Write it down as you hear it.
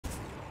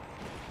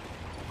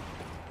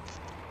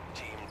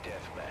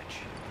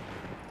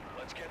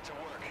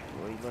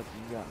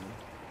got me.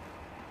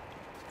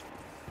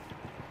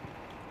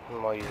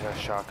 I'm all using a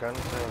shotgun.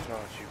 What's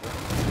wrong with you, bro?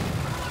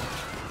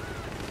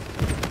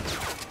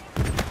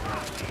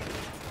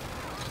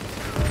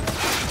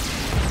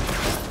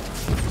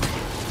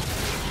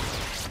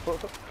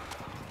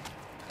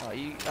 Oh,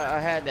 I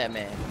had that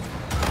man.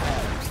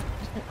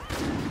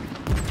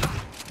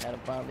 Had a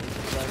bomb in the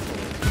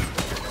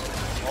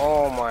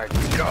Oh my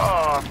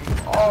god!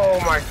 Oh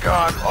my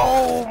god!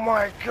 Oh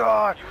my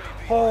god!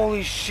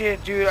 Holy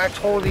shit, dude! I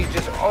totally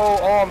just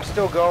I'm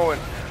still going.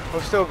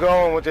 I'm still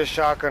going with this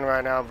shotgun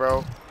right now,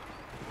 bro.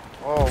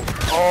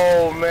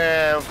 Oh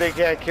man! They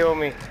can't kill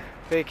me.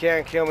 They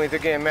can't kill me. They're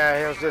getting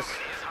mad. How's this?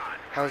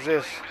 How's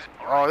this?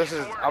 Oh, this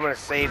is. I'm gonna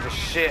save the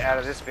shit out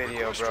of this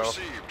video, bro.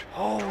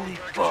 Holy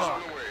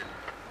fuck!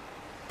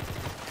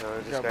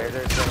 So this guy,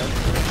 get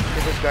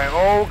this guy.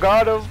 Oh,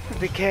 got him!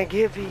 They can't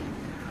get me.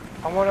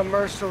 I want a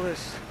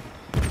merciless.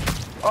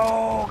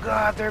 Oh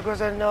god, there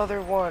goes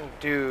another one,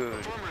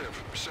 dude.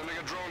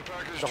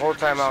 The whole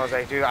time I was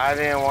like, dude, I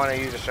didn't want to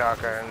use a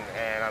shotgun,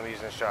 and I'm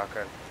using a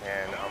shotgun,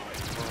 and I'm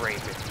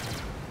raping.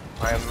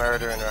 I am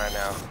murdering right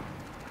now.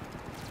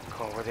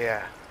 Oh, where they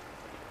at?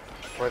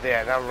 Where they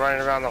at? Now I'm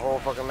running around the whole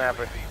fucking map.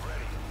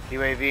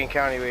 UAV and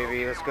counter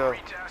UAV, let's go.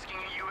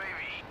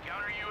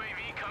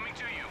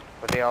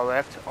 But they all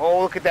left.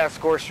 Oh, look at that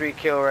score streak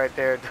kill right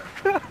there.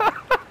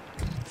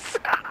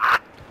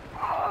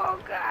 Oh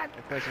god.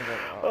 The person's like,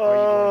 are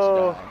you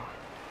going to die?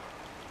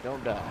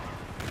 Don't die.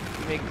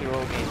 You make the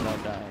whole game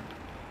not dying.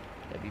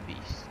 That'd be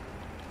beast.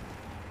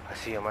 I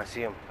see him, I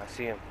see him, I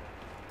see him.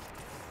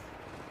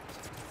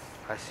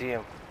 I see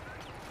him.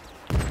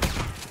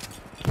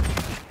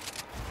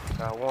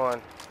 Got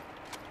one.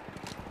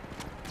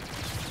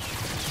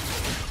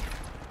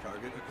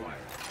 Target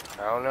acquired.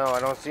 I don't know, I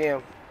don't see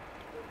him.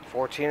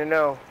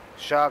 14-0.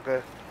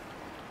 Shotgun.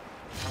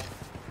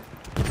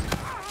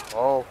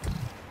 Oh.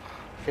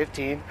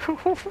 15.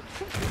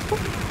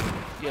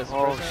 Yes.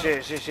 Oh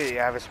shit.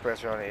 Yeah, I have a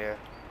suppressor on it, yeah.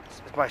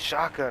 It's my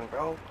shotgun,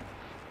 bro.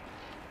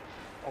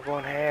 I'm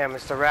going ham.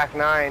 It's the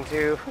Rack-9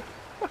 too.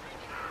 Yeah,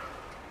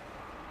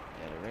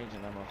 the range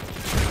and ammo.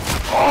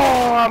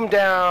 Oh, I'm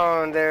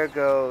down. There it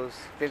goes.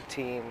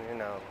 15,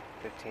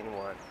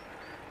 15-1.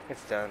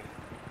 It's done.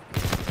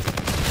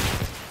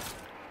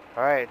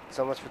 Alright,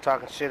 so much for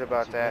talking shit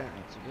about that.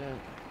 Not too bad.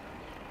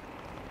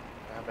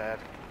 Not bad.